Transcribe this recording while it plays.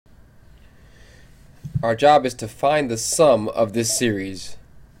Our job is to find the sum of this series.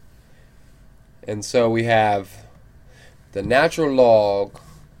 And so we have the natural log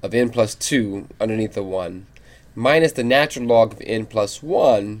of n plus 2 underneath the 1 minus the natural log of n plus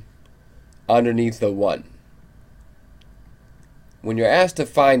 1 underneath the 1. When you're asked to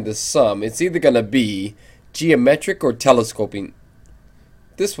find the sum, it's either going to be geometric or telescoping.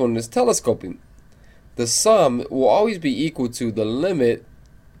 This one is telescoping. The sum will always be equal to the limit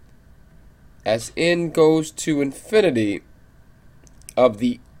as n goes to infinity of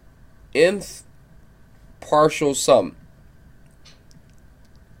the nth partial sum.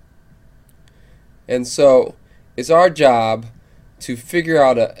 And so it's our job to figure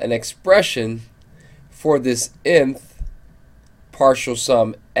out an expression for this nth partial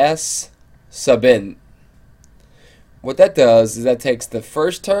sum s sub n. What that does is that takes the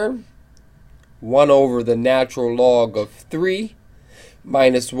first term, 1 over the natural log of 3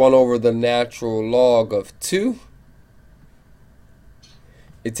 minus 1 over the natural log of 2.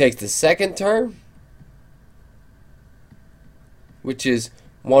 It takes the second term, which is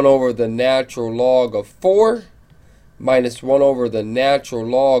 1 over the natural log of 4 minus 1 over the natural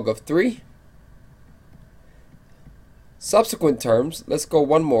log of 3. Subsequent terms, let's go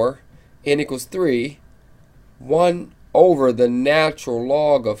one more. N equals 3. 1 over the natural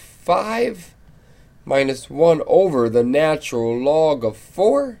log of 5 minus 1 over the natural log of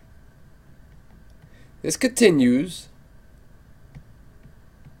 4. This continues.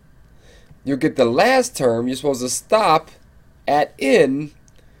 You'll get the last term. You're supposed to stop at n,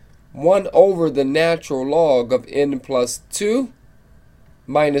 1 over the natural log of n plus 2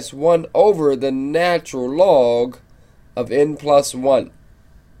 minus 1 over the natural log of n plus 1.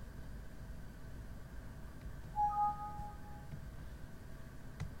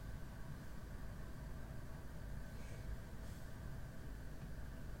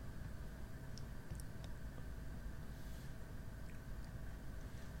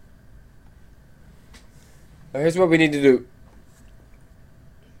 Now here's what we need to do.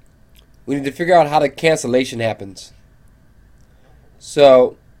 We need to figure out how the cancellation happens.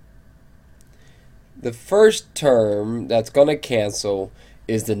 So the first term that's going to cancel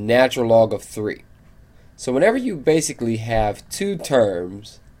is the natural log of 3. So whenever you basically have two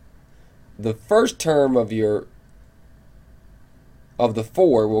terms, the first term of the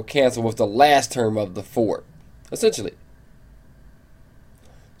 4 will cancel with the last term of the 4, essentially.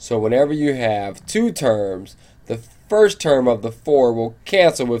 So whenever you have two terms, the first term of the 4 will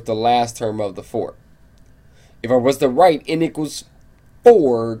cancel with the last term of the 4. If I was to write n equals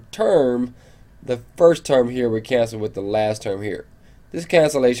 4 term, the first term here would cancel with the last term here. This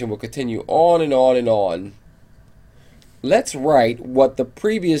cancellation will continue on and on and on. Let's write what the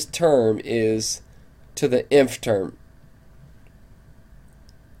previous term is to the nth term.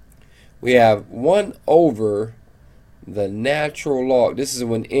 We have 1 over the natural log. This is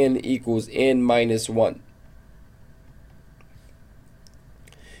when n equals n minus 1.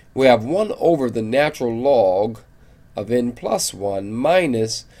 We have 1 over the natural log of n plus 1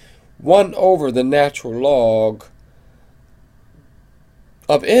 minus 1 over the natural log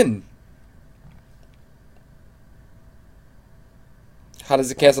of n. How does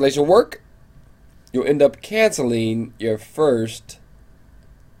the cancellation work? You'll end up canceling your first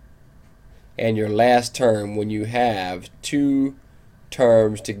and your last term when you have two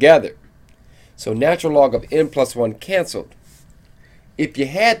terms together. So natural log of n plus 1 canceled. If you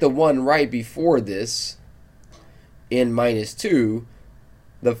had the one right before this, n minus 2,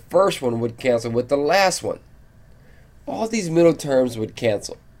 the first one would cancel with the last one. All these middle terms would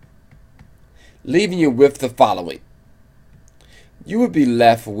cancel, leaving you with the following. You would be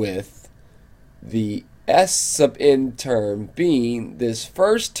left with the s sub n term being this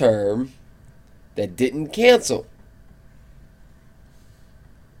first term that didn't cancel.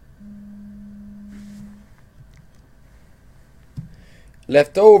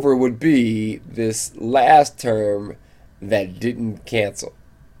 Left over would be this last term that didn't cancel.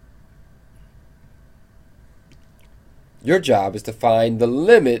 Your job is to find the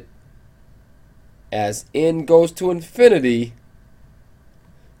limit as n goes to infinity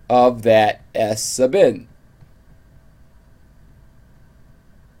of that s sub n.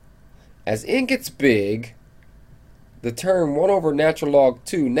 As n gets big, the term 1 over natural log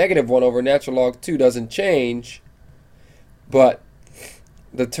 2, negative 1 over natural log 2 doesn't change, but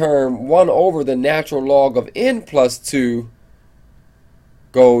the term 1 over the natural log of n plus 2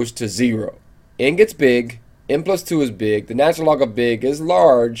 goes to 0. N gets big, n plus 2 is big, the natural log of big is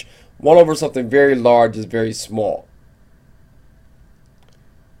large, 1 over something very large is very small.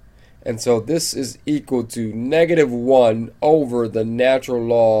 And so this is equal to negative 1 over the natural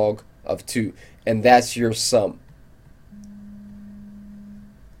log of 2. and that's your sum.